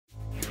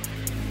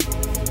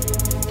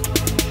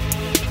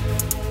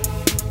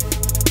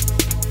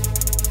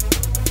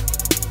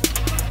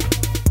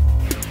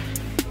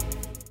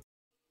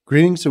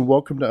Greetings and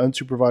welcome to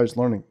Unsupervised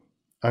Learning.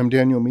 I'm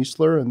Daniel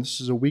Miesler, and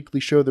this is a weekly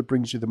show that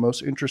brings you the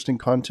most interesting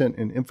content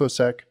in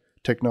InfoSec,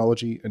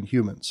 technology, and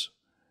humans.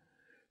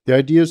 The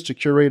idea is to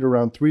curate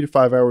around 3 to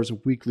 5 hours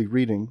of weekly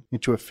reading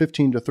into a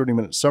 15 to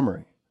 30-minute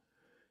summary.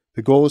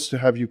 The goal is to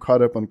have you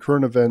caught up on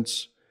current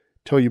events,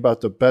 tell you about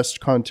the best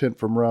content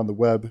from around the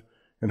web,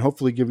 and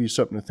hopefully give you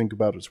something to think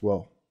about as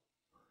well.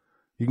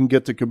 You can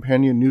get the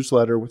companion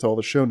newsletter with all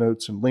the show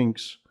notes and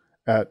links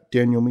at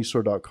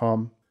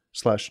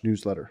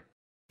danielmiesler.com/newsletter.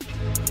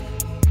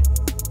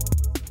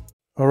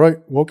 All right,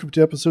 welcome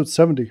to episode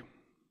 70.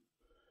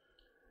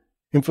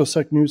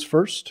 InfoSec news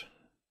first.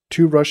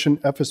 2 Russian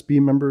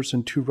FSB members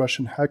and 2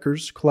 Russian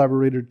hackers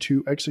collaborated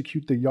to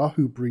execute the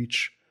Yahoo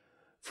breach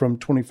from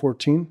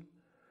 2014.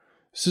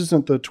 This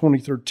isn't the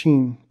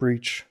 2013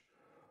 breach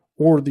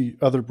or the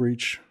other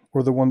breach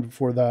or the one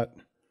before that.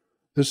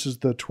 This is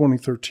the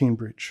 2013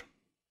 breach.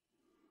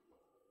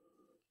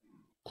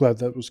 Glad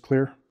that was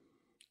clear.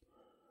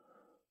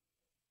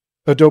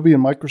 Adobe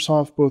and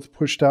Microsoft both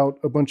pushed out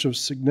a bunch of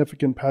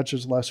significant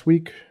patches last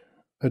week.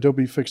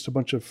 Adobe fixed a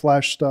bunch of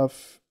Flash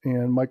stuff,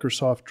 and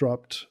Microsoft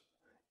dropped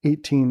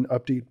 18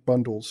 update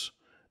bundles.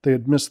 They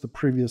had missed the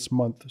previous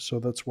month, so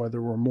that's why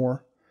there were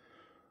more.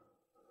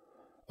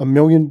 1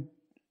 million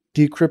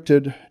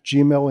decrypted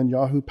Gmail and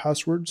Yahoo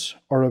passwords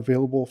are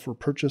available for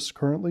purchase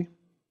currently.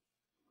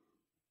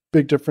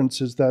 Big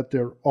difference is that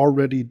they're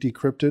already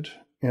decrypted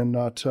and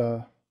not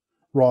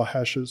raw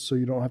hashes, so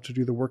you don't have to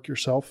do the work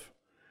yourself.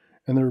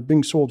 And they're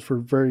being sold for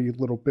very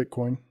little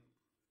Bitcoin.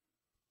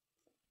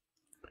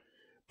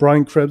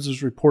 Brian Krebs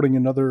is reporting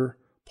another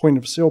point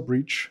of sale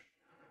breach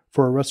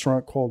for a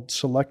restaurant called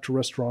Select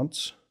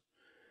Restaurants.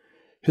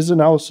 His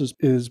analysis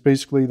is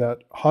basically that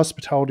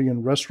hospitality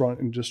and restaurant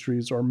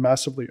industries are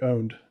massively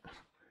owned,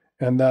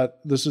 and that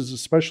this is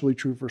especially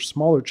true for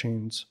smaller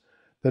chains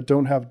that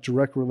don't have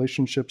direct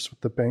relationships with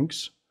the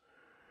banks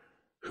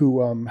who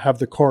have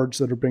the cards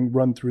that are being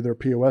run through their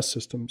POS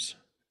systems.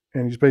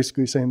 And he's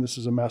basically saying this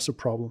is a massive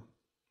problem.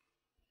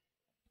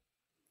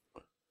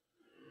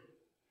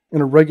 In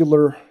a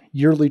regular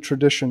yearly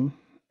tradition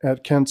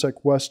at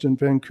CanSec West in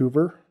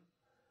Vancouver,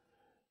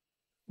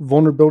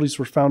 vulnerabilities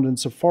were found in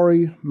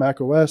Safari,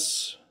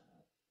 macOS,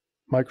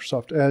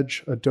 Microsoft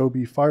Edge,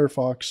 Adobe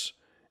Firefox,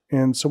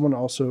 and someone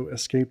also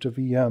escaped a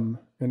VM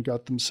and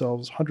got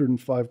themselves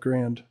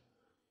 $105,000.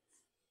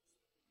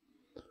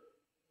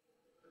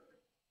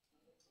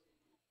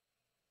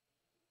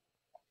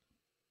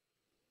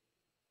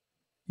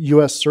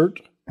 US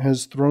CERT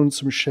has thrown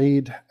some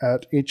shade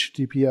at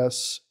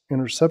HTTPS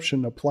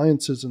interception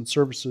appliances and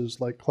services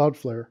like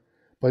Cloudflare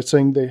by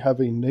saying they have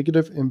a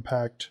negative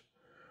impact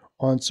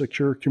on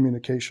secure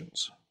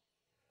communications.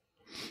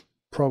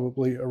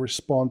 Probably a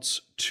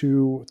response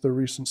to the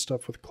recent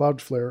stuff with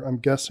Cloudflare, I'm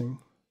guessing.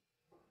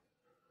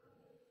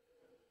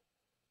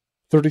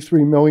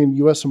 33 million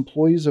US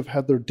employees have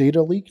had their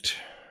data leaked.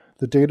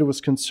 The data was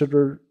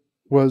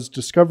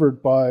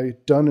discovered by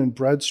Dun &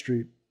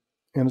 Bradstreet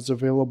and is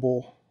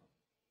available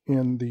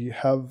in the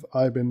Have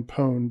I Been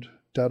Pwned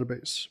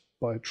database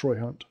by Troy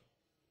Hunt.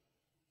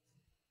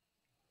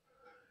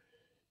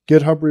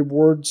 GitHub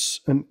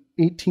rewards an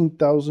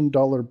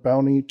 $18,000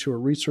 bounty to a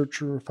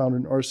researcher who found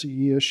an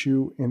RCE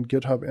issue in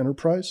GitHub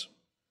Enterprise.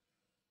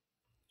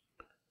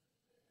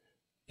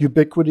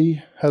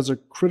 Ubiquiti has a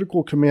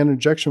critical command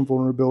injection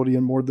vulnerability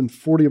in more than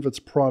 40 of its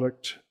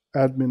product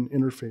admin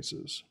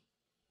interfaces.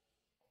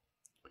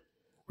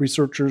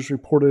 Researchers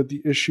reported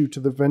the issue to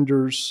the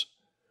vendors,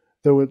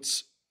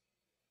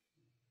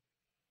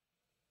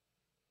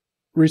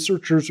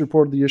 Researchers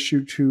reported the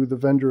issue to the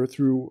vendor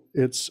through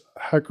its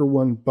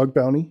HackerOne bug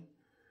bounty,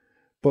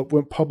 but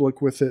went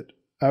public with it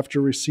after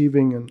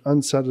receiving an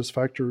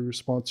unsatisfactory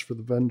response for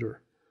the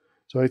vendor.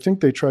 So I think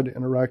they tried to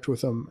interact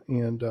with them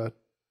and I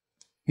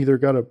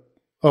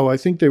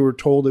think they were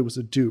told it was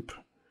a dupe.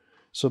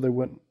 So they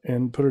went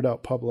and put it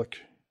out public.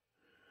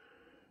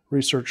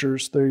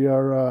 Researchers, they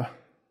are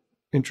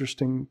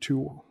interesting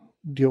to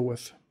deal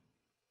with.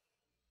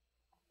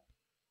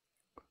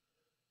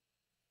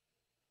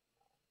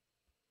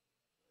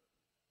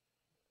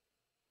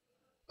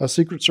 A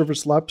Secret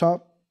Service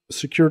laptop,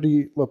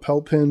 security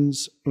lapel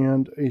pins,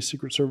 and a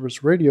Secret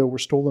Service radio were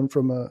stolen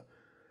from a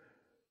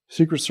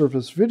Secret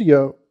Service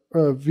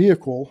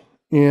vehicle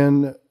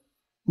in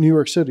New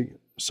York City.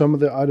 Some of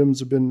the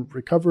items have been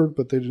recovered,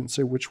 but they didn't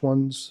say which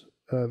ones.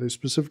 They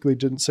specifically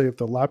didn't say if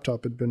the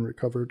laptop had been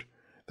recovered.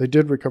 They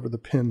did recover the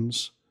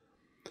pins.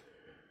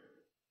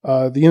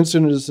 The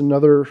incident is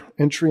another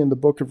entry in the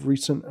book of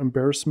recent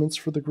embarrassments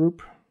for the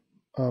group.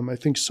 I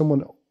think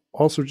someone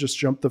also just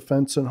jumped the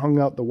fence and hung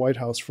out the White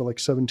House for like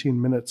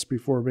 17 minutes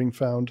before being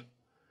found.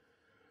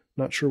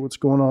 Not sure what's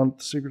going on with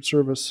the Secret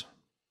Service.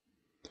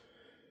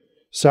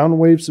 Sound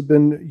waves have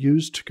been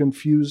used to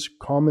confuse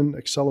common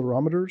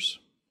accelerometers.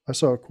 I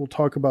saw a cool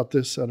talk about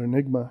this at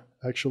Enigma,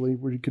 actually,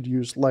 where you could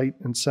use light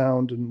and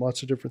sound and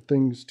lots of different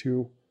things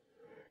to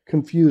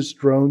confuse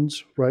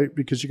drones, right?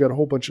 Because you got a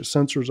whole bunch of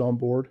sensors on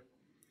board.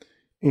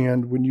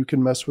 And when you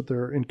can mess with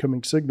their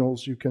incoming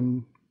signals, you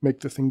can make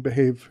the thing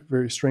behave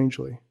very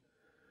strangely.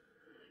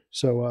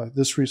 So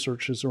this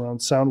research is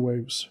around sound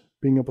waves,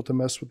 being able to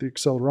mess with the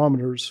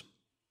accelerometers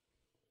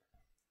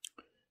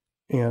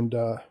and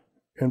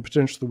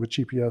potentially with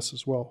GPS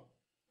as well.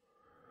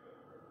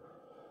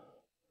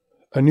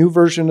 A new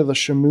version of the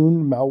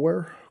Shamoon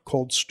malware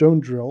called Stone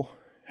Drill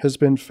has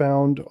been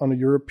found on a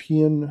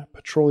European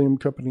petroleum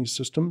company's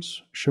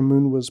systems.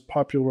 Shamoon was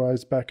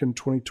popularized back in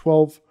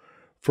 2012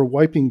 for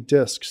wiping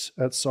disks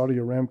at Saudi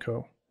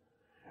Aramco.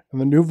 And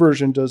the new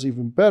version does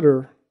even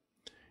better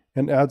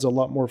and adds a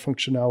lot more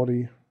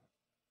functionality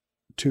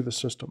to the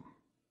system.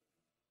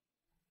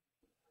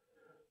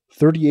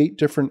 38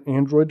 different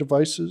Android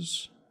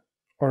devices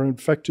are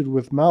infected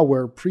with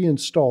malware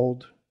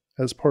pre-installed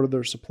as part of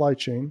their supply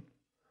chain.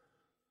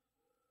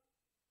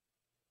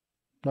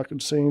 Not going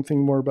to say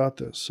anything more about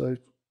this.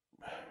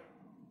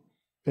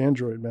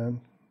 Android,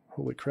 man.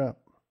 Holy crap.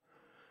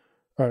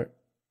 All right.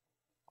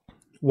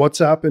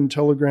 WhatsApp and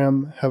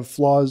Telegram have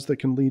flaws that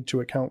can lead to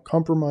account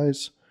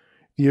compromise.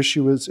 The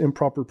issue is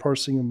improper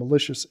parsing of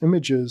malicious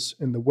images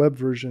in the web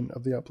version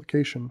of the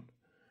application.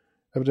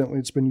 Evidently,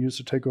 it's been used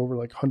to take over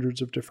like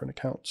hundreds of different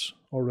accounts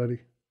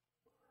already.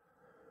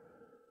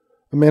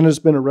 A man has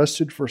been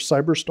arrested for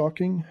cyber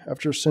stalking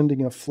after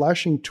sending a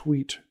flashing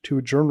tweet to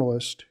a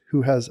journalist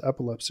who has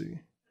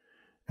epilepsy,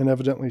 and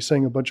evidently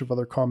saying a bunch of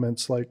other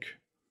comments like,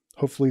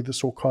 hopefully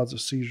this will cause a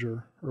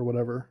seizure or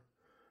whatever.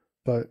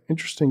 But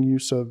interesting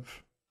use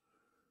of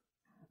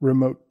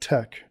remote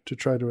tech to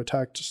try to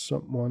attack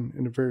someone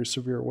in a very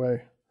severe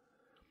way.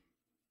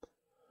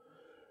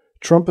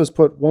 Trump has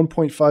put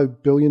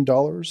 $1.5 billion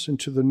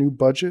into the new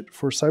budget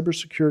for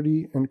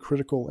cybersecurity and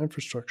critical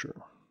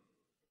infrastructure.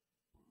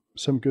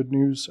 Some good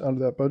news out of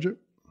that budget.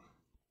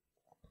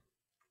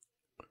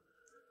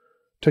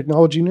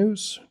 Technology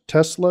news.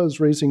 Tesla is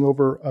raising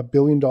over $1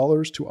 billion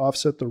to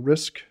offset the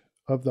risk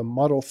of the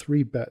Model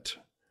 3 bet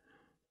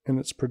in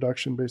its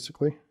production,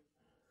 basically.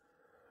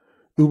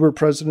 Uber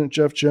president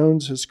Jeff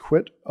Jones has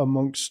quit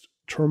amongst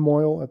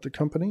turmoil at the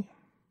company.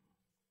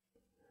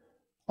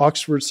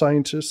 Oxford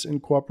scientists, in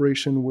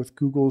cooperation with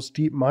Google's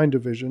DeepMind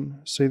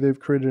division, say they've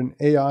created an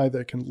AI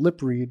that can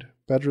lip read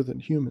better than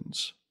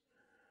humans.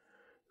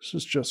 This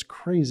is just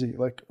crazy.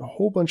 Like a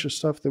whole bunch of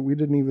stuff that we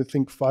didn't even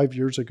think 5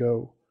 years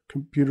ago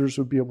computers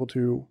would be able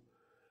to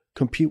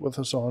compete with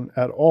us on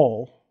at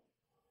all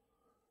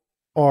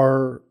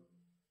are,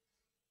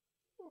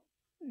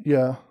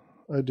 yeah,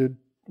 I did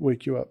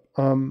wake you up.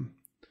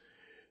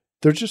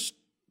 They're just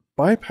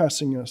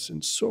bypassing us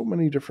in so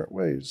many different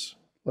ways.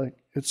 Like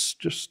it's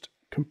just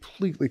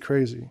completely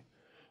crazy.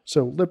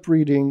 So lip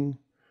reading,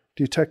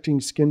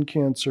 detecting skin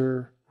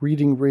cancer,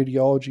 reading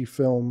radiology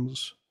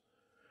films,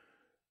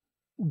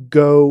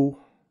 Go,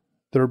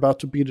 they're about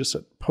to beat us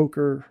at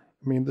poker.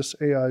 I mean, this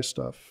AI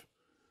stuff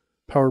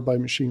powered by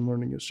machine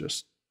learning is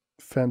just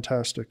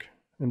fantastic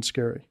and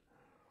scary.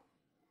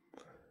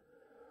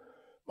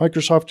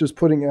 Microsoft is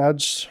putting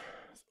ads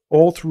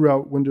all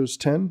throughout Windows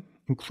 10,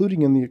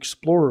 including in the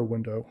Explorer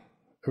window.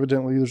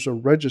 Evidently, there's a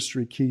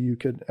registry key you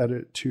can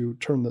edit to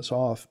turn this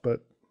off,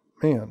 but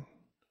man,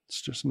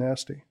 it's just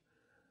nasty.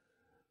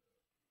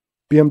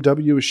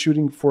 BMW is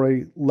shooting for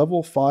a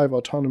level 5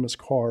 autonomous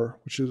car,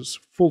 which is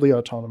fully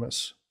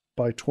autonomous,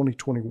 by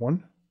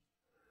 2021.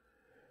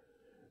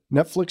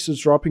 Netflix is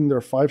dropping their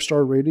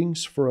 5-star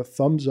ratings for a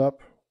thumbs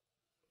up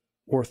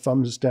or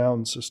thumbs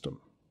down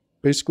system.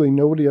 Basically,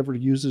 nobody ever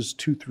uses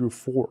 2 through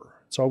 4.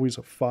 It's always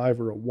a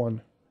 5 or a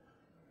 1.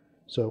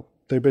 So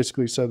they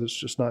basically said it's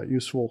just not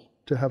useful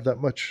to have that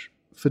much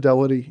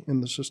fidelity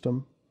in the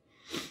system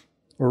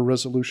or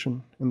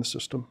resolution in the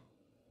system.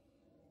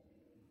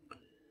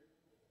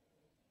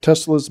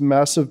 Tesla's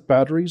massive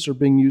batteries are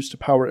being used to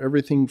power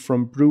everything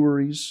from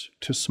breweries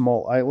to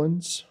small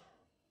islands.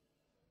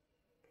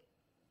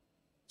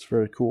 It's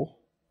very cool.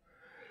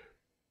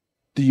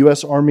 The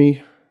U.S.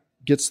 Army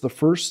gets the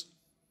first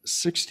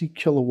 60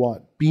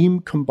 kilowatt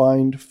beam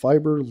combined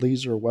fiber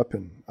laser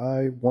weapon.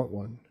 I want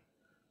one.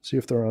 See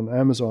if they're on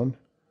Amazon.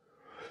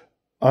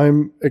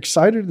 I'm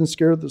excited and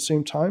scared at the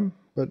same time,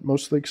 but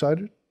mostly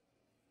excited.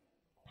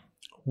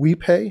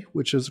 WePay,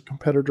 which is a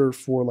competitor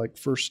for like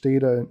First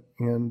Data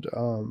and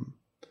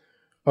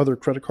other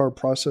credit card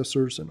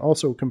processors, and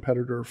also a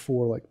competitor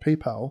for like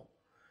PayPal,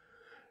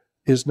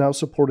 is now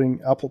supporting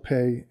Apple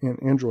Pay and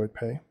Android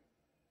Pay.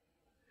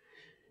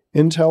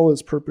 Intel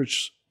has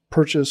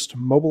purchased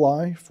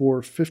Mobileye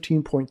for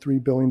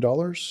 $15.3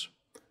 billion.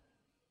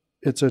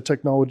 It's a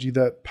technology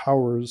that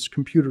powers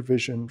computer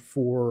vision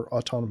for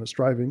autonomous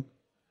driving.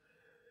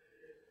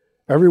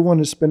 Everyone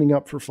is spinning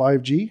up for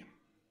 5G.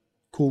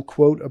 Cool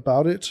quote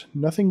about it: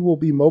 nothing will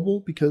be mobile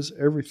because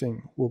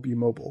everything will be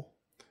mobile.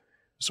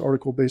 This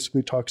article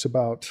basically talks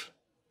about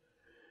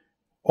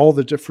all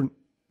the different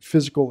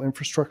physical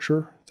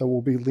infrastructure that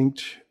will be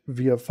linked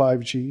via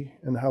 5G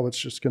and how it's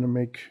just going to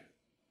make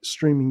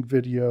streaming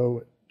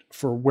video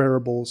for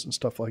wearables and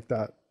stuff like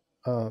that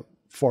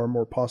far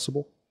more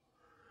possible,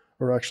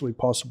 or actually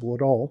possible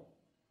at all.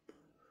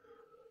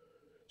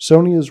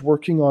 Sony is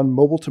working on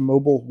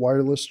mobile-to-mobile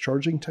wireless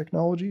charging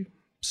technology.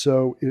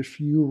 So if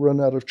you run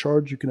out of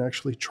charge, you can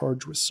actually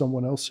charge with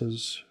someone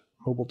else's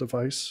mobile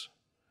device.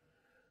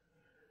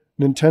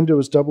 Nintendo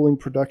is doubling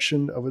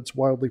production of its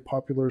wildly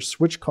popular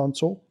Switch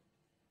console.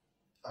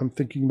 I'm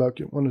thinking about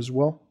getting one as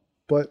well,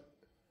 but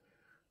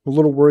I'm a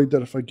little worried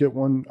that if I get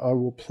one, I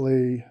will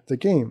play the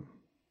game.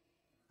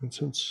 And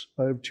since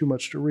I have too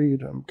much to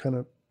read, I'm kind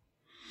of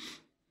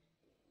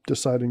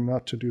deciding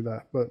not to do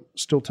that, but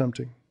still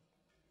tempting.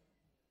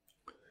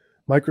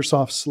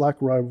 Microsoft's Slack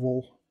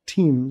rival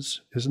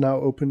Teams is now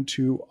open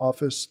to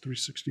Office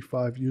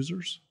 365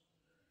 users.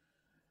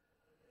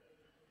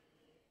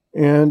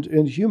 And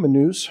in human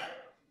news,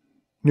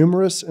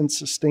 numerous and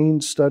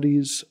sustained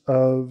studies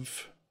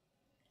of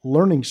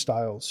learning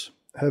styles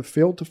have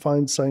failed to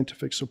find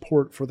scientific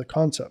support for the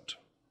concept.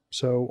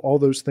 So all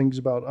those things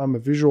about I'm a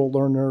visual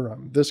learner,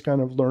 I'm this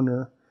kind of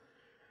learner,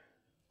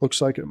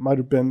 looks like it might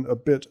have been a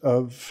bit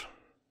of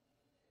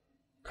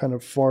kind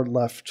of far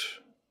left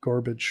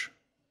garbage,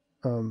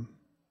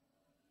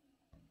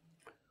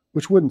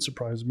 which wouldn't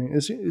surprise me.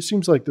 It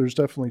seems like there's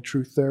definitely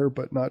truth there,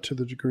 but not to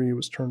the degree it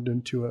was turned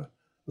into a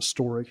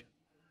story.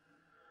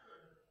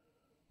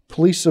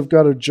 Police have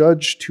got a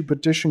judge to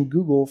petition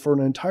Google for an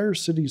entire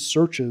city's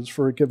searches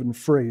for a given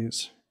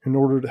phrase in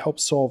order to help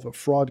solve a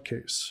fraud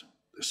case.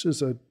 This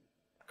is a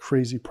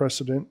crazy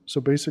precedent.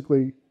 So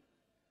basically,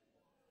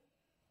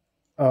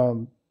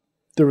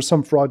 there was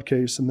some fraud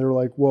case, and they're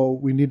like, well,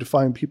 we need to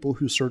find people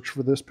who search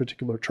for this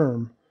particular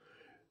term.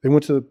 They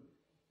went to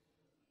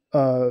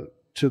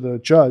the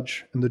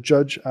judge, and the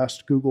judge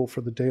asked Google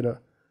for the data.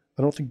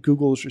 I don't think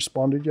Google has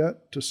responded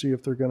yet to see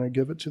if they're going to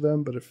give it to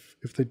them, but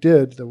if they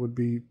did, that would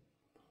be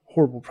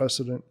horrible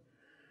precedent.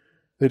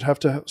 They'd have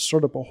to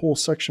start up a whole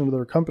section of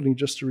their company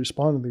just to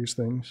respond to these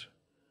things.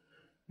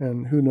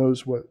 And who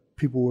knows what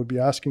people would be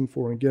asking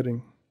for and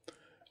getting.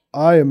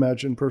 I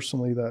imagine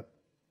personally that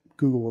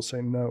Google will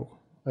say no.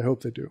 I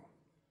hope they do.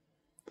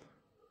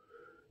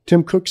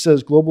 Tim Cook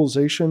says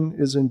globalization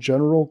is in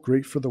general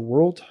great for the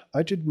world.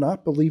 I did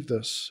not believe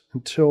this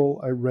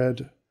until I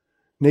read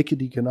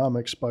Naked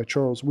Economics by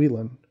Charles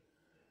Whelan.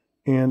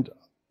 And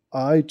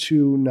I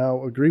too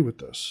now agree with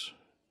this.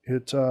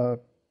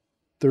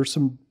 There's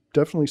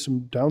definitely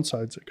some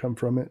downsides that come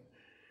from it.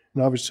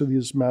 And obviously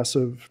there's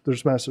massive,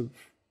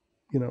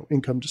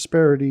 income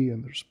disparity,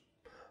 and there's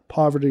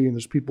poverty, and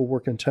there's people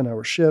working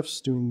 10-hour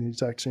shifts doing the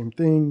exact same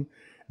thing,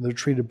 and they're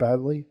treated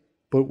badly.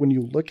 But when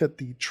you look at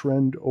the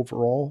trend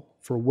overall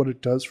for what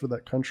it does for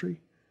that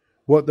country,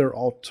 what their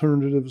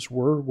alternatives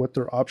were, what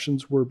their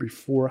options were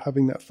before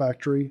having that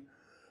factory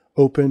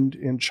opened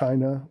in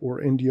China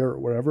or India or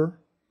wherever,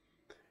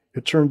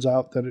 it turns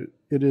out that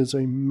it is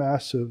a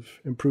massive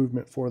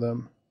improvement for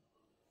them,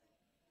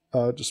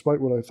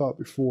 despite what I thought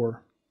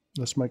before.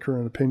 That's my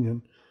current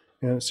opinion,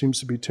 and it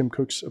seems to be Tim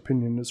Cook's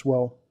opinion as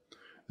well.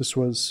 This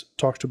was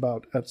talked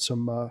about at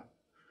some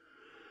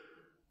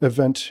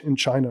event in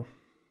China.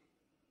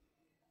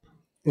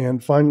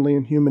 And finally,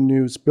 in human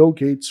news, Bill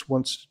Gates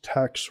wants to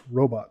tax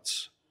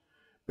robots.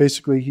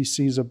 Basically, he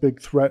sees a big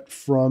threat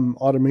from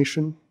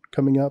automation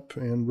coming up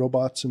and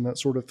robots and that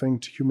sort of thing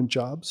to human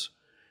jobs.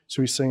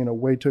 So he's saying a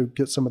way to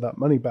get some of that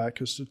money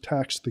back is to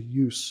tax the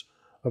use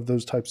of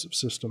those types of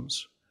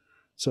systems.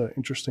 It's an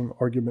interesting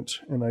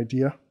argument and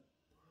idea.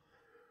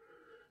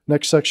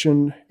 Next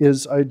section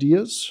is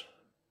ideas.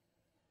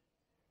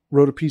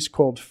 Wrote a piece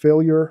called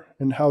Failure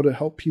and How to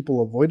Help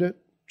People Avoid It.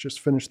 Just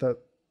finished that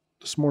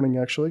this morning,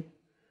 actually.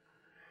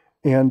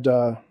 And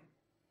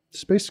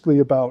it's basically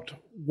about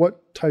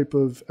what type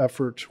of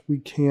effort we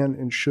can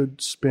and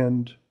should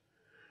spend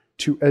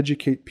to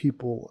educate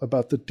people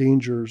about the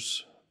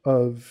dangers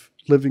of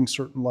living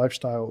certain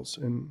lifestyles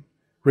and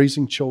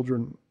raising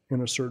children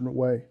in a certain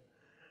way.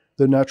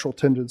 The natural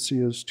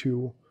tendency is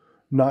to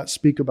not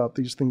speak about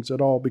these things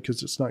at all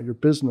because it's not your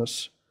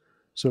business.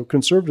 So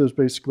conservatives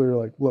basically are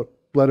like, look,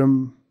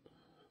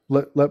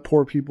 let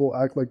poor people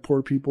act like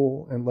poor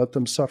people and let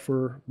them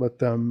suffer, let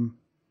them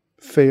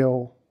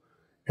fail,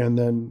 and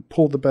then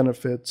pull the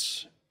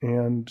benefits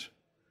and,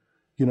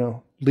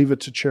 leave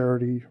it to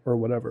charity or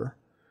whatever.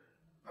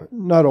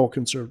 Not all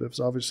conservatives.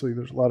 Obviously,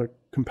 there's a lot of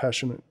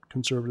compassionate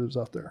conservatives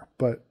out there.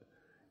 But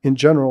in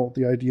general,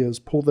 the idea is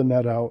pull the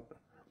net out,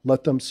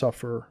 let them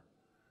suffer.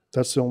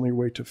 That's the only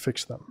way to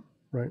fix them,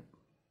 right?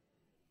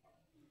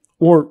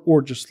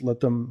 Or just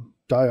let them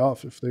die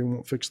off if they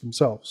won't fix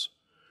themselves,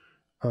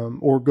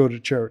 or go to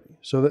charity.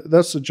 So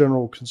that's the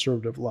general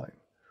conservative line.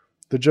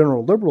 The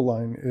general liberal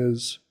line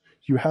is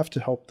you have to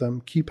help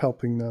them, keep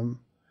helping them,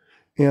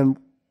 and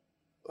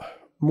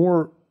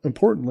more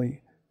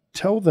importantly,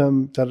 tell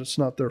them that it's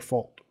not their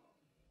fault,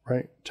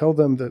 right? Tell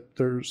them that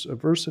there's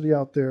adversity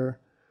out there,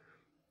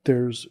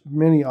 there's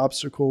many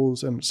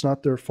obstacles, and it's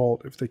not their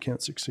fault if they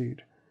can't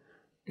succeed.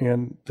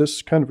 And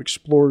this kind of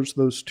explores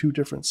those two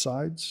different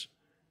sides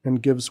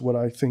and gives what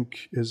I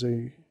think is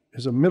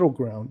a middle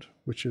ground,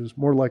 which is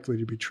more likely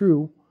to be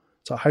true.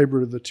 It's a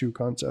hybrid of the two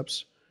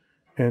concepts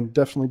and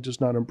definitely does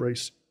not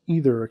embrace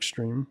either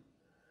extreme,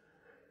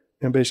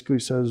 and basically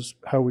says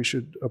how we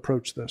should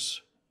approach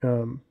this.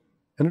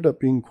 Ended up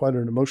being quite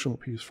an emotional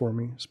piece for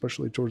me,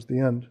 especially towards the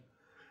end.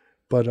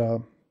 But yeah,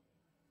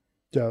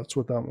 that's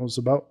what that one was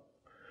about.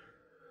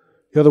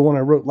 The other one I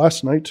wrote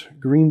last night,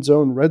 Green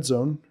Zone, Red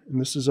Zone, and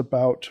this is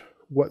about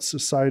what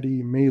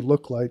society may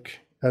look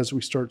like as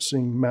we start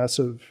seeing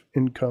massive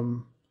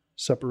income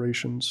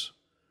separations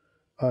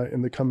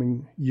in the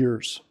coming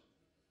years.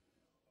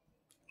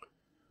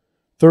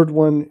 Third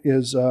one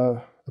is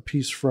a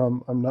piece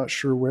from, I'm not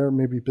sure where,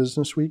 maybe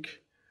Business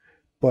Week,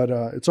 but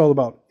it's all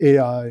about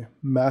AI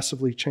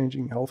massively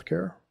changing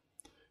healthcare.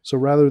 So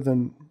rather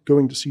than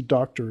going to see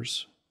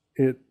doctors,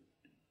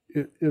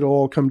 it'll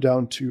all come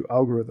down to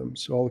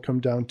algorithms. It'll all come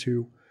down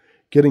to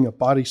getting a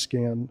body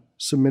scan,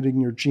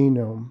 submitting your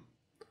genome,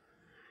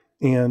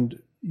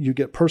 and you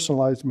get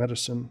personalized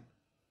medicine.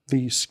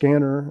 The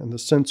scanner and the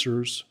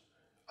sensors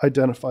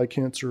identify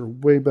cancer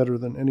way better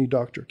than any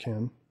doctor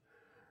can.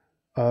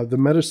 The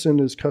medicine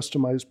is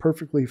customized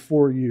perfectly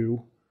for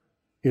you.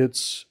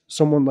 It's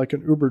someone like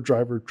an Uber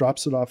driver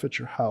drops it off at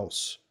your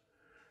house.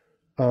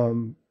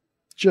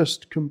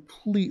 Just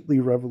completely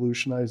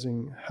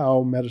revolutionizing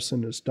how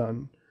medicine is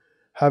done,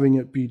 having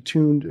it be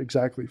tuned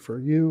exactly for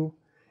you,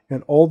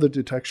 and all the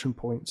detection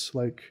points,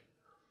 like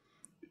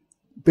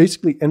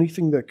basically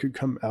anything that could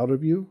come out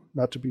of you,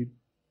 not to be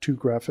too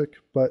graphic,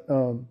 but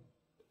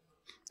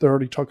they're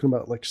already talking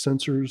about like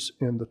sensors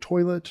in the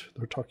toilet.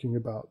 They're talking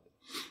about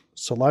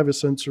saliva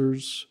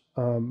sensors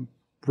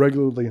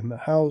regularly in the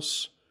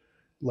house,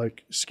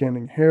 like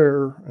scanning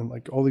hair and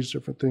like all these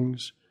different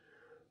things.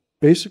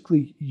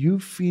 Basically, you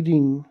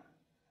feeding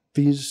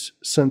these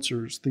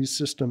sensors, these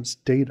systems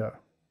data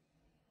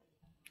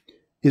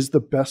is the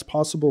best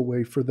possible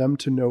way for them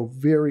to know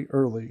very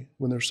early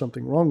when there's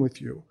something wrong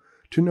with you,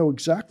 to know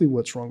exactly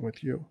what's wrong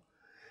with you.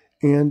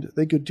 And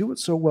they could do it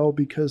so well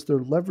because they're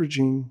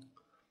leveraging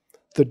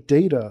the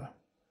data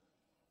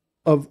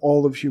of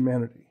all of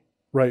humanity,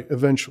 right?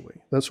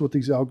 Eventually. That's what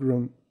these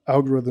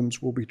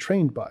algorithms will be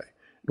trained by.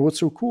 And what's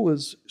so cool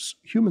is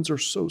humans are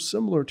so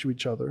similar to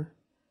each other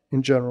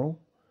in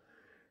general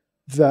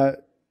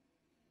that,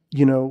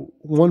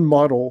 one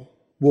model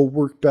will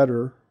work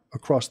better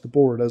across the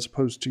board as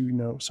opposed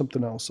to,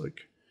 something else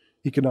like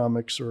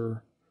economics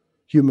or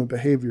human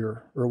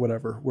behavior or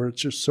whatever, where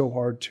it's just so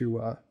hard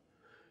to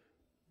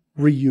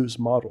reuse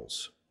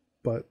models.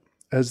 But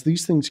as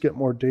these things get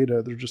more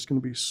data, they're just going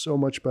to be so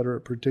much better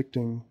at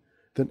predicting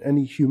than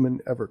any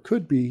human ever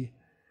could be.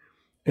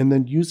 And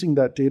then using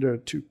that data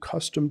to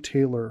custom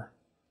tailor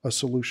a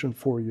solution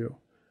for you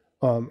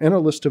and a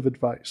list of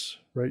advice,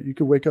 right? You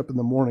could wake up in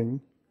the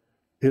morning,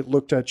 it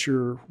looked at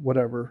your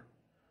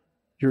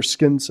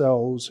skin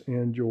cells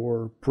and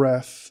your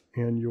breath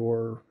and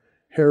your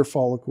hair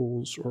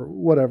follicles or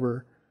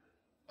whatever.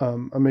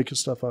 I'm making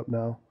stuff up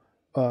now,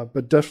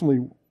 but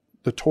definitely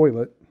the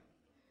toilet.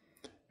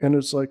 And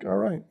it's like, all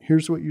right,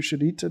 here's what you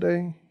should eat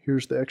today.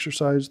 Here's the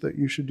exercise that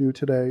you should do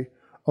today.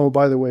 Oh,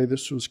 by the way,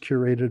 this was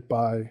curated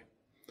by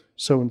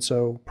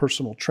so-and-so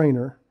personal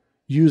trainer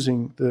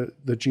using the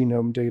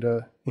genome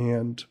data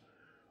and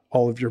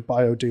all of your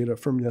bio data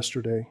from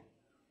yesterday.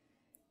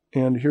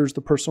 And here's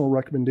the personal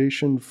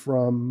recommendation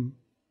from,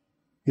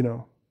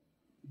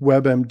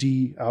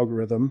 WebMD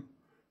algorithm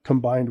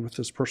combined with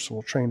this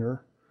personal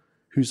trainer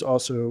who's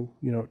also,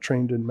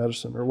 trained in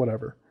medicine or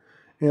whatever.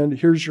 And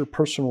here's your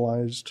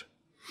personalized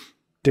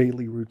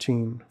daily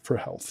routine for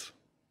health.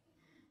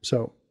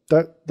 So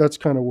that's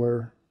kind of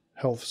where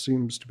health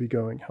seems to be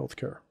going,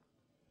 healthcare.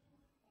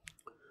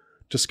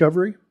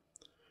 Discovery.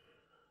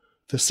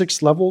 The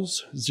 6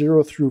 levels,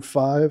 0 through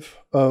 5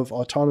 of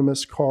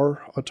autonomous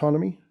car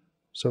autonomy.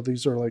 So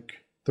these are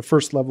like, the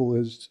first level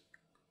is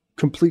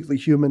completely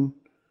human,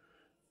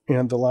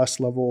 and the last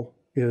level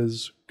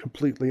is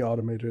completely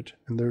automated,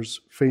 and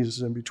there's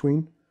phases in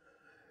between.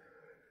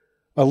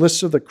 A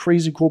list of the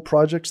crazy cool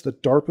projects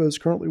that DARPA is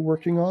currently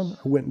working on.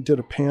 I went and did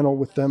a panel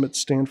with them at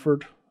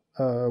Stanford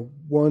 2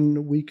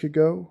 weeks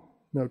ago,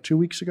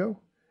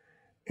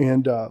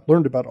 and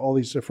learned about all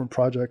these different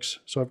projects.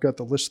 So I've got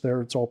the list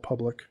there. It's all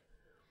public.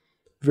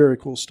 Very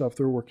cool stuff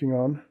they're working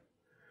on.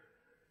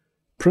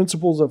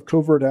 Principles of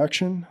Covert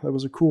Action. That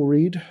was a cool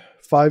read.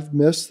 5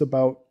 myths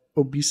about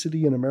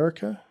obesity in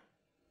America.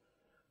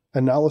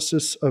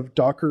 Analysis of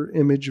Docker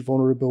image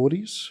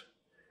vulnerabilities.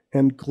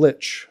 And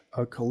Glitch,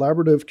 a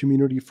collaborative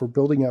community for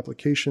building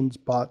applications,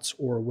 bots,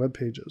 or web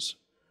pages.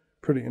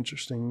 Pretty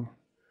interesting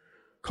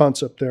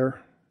concept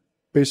there.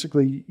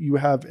 Basically, you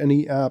have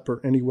any app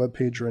or any web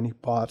page or any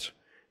bot,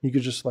 you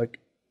could just like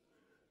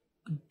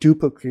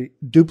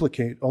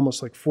duplicate,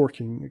 almost like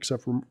forking,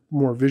 except for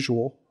more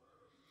visual,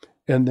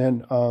 and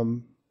then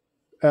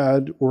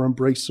add or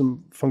embrace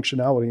some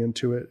functionality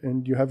into it,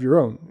 and you have your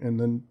own, and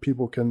then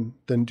people can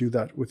then do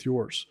that with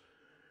yours.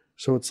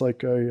 So it's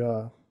like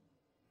an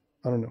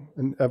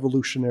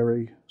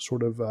evolutionary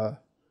sort of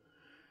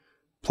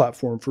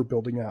platform for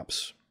building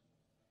apps.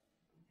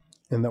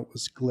 And that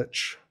was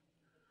Glitch.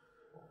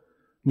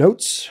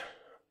 Notes.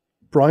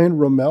 Brian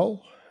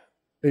Rommel,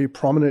 a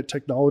prominent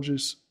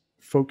technologist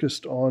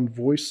focused on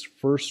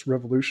voice-first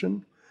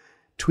revolution,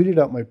 tweeted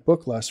out my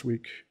book last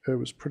week. It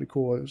was pretty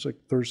cool. It was like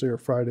Thursday or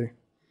Friday.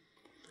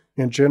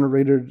 And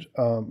generated,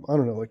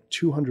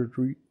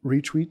 200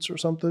 retweets or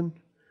something.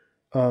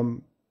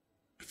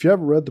 if you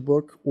haven't read the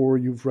book or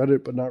you've read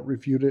it but not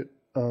reviewed it,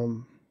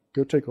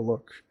 go take a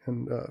look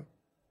and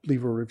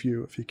leave a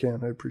review if you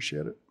can. I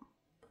appreciate it.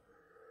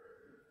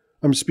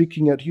 I'm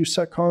speaking at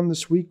HughesTechCon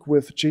this week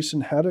with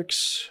Jason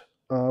Haddix.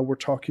 We're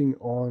talking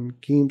on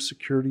game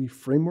security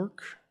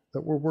framework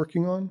that we're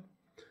working on.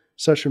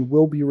 Session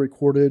will be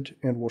recorded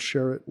and we'll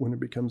share it when it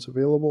becomes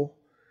available.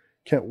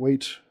 Can't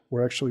wait.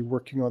 We're actually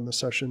working on the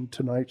session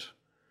tonight,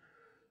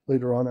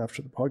 later on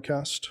after the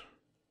podcast,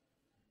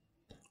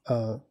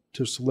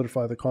 to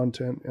solidify the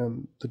content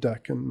and the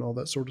deck and all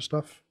that sort of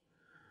stuff.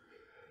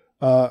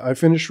 I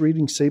finished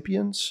reading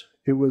Sapiens.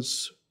 It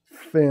was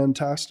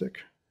fantastic.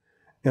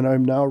 And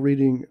I'm now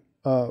reading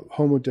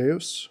Homo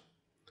Deus.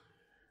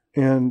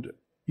 And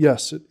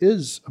yes, it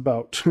is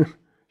about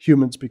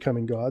humans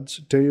becoming gods.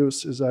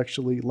 Deus is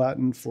actually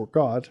Latin for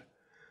God.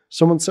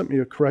 Someone sent me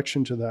a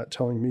correction to that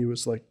telling me it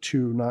was like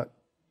two, not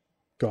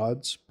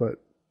gods,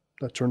 but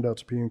that turned out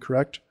to be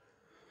incorrect.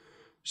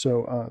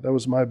 So that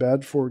was my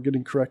bad for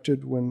getting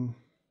corrected when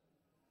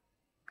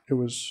it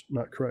was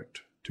not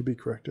correct to be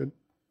corrected.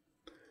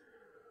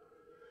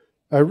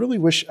 I really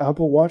wish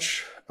Apple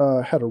Watch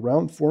had a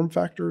round form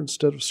factor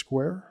instead of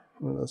square.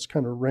 That's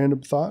kind of a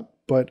random thought,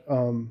 but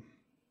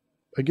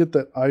I get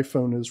that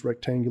iPhone is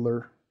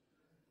rectangular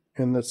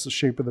and that's the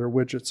shape of their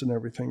widgets and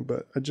everything,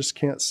 but I just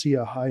can't see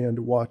a high-end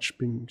watch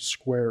being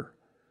square.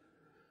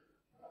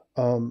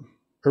 I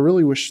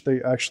really wish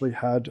they actually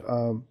had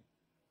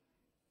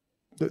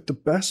the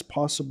best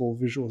possible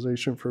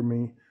visualization for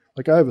me.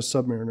 Like I have a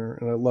Submariner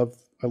and I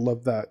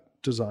love that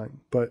design,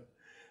 but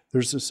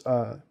there's this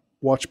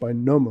watch by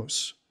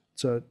Nomos.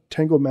 It's a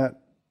Tangomat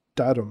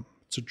Datum.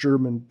 It's a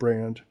German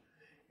brand.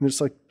 And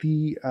it's like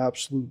the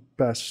absolute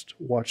best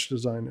watch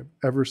design I've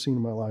ever seen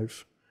in my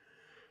life.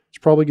 It's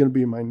probably going to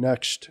be my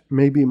next,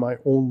 maybe my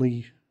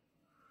only,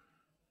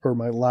 or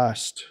my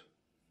last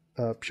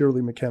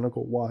purely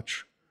mechanical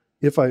watch,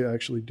 if I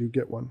actually do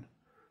get one.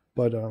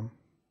 But I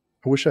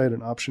wish I had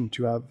an option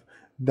to have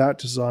that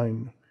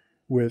design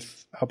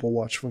with Apple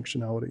Watch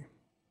functionality.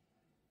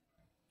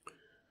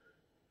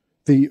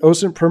 The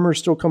OSINT primer is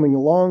still coming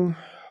along.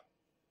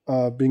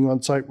 Being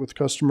on site with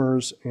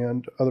customers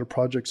and other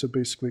projects have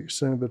basically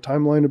extended the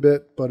timeline a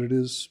bit, but it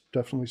is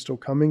definitely still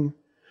coming.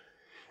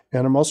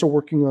 And I'm also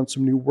working on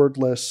some new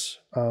wordless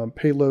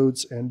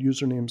payloads and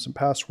usernames and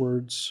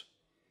passwords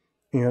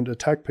and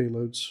attack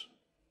payloads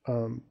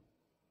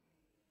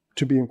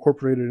to be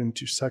incorporated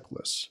into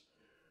SecLists.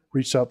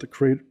 Reached out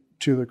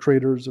to the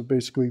creators of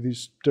basically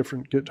these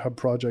different GitHub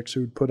projects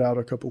who'd put out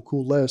a couple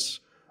cool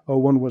lists.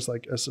 One was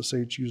like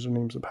SSH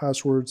usernames and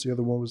passwords. The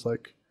other one was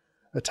like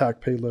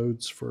attack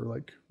payloads for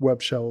like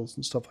web shells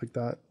and stuff like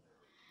that.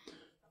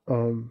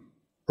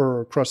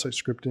 Or cross-site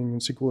scripting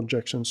and SQL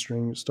injection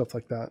strings, stuff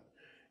like that.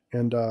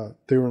 And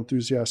they were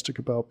enthusiastic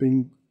about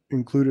being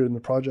included in the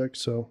project,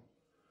 so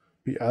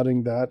be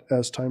adding that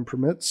as time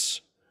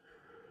permits.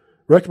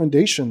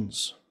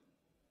 Recommendations.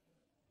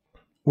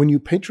 When you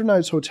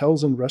patronize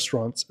hotels and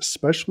restaurants,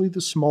 especially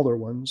the smaller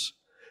ones,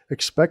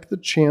 expect the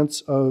chance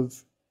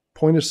of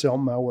point-of-sale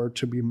malware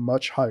to be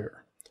much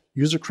higher.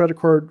 Use a credit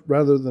card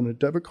rather than a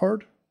debit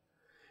card,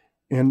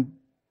 and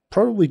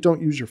probably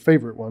don't use your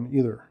favorite one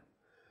either.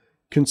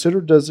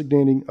 Consider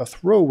designating a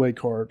throwaway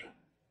card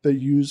that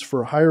you use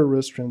for higher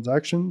risk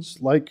transactions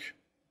like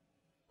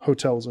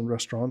hotels and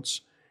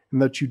restaurants,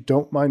 and that you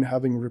don't mind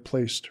having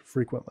replaced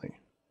frequently.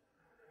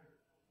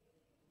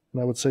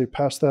 And I would say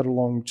pass that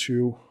along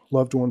to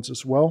loved ones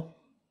as well.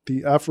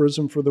 The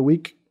aphorism for the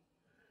week: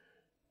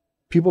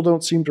 people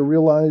don't seem to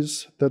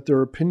realize that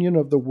their opinion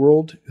of the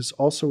world is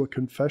also a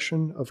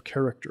confession of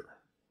character.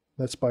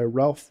 That's by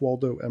Ralph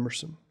Waldo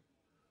Emerson.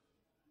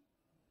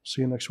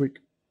 See you next week.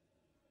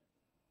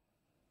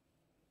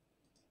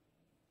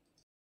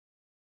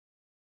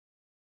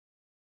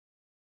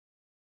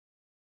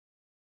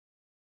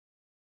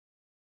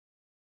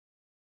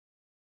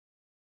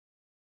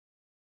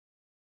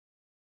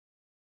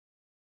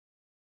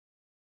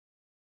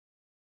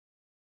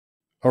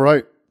 All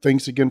right.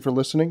 Thanks again for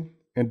listening.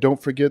 And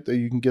don't forget that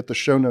you can get the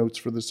show notes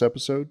for this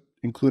episode,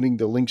 including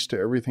the links to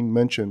everything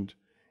mentioned,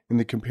 in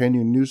the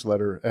companion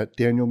newsletter at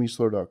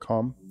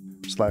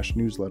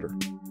danielmiessler.com/newsletter.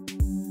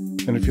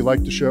 And if you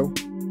like the show,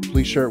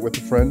 please share it with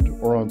a friend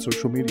or on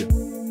social media.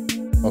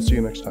 I'll see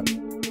you next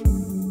time.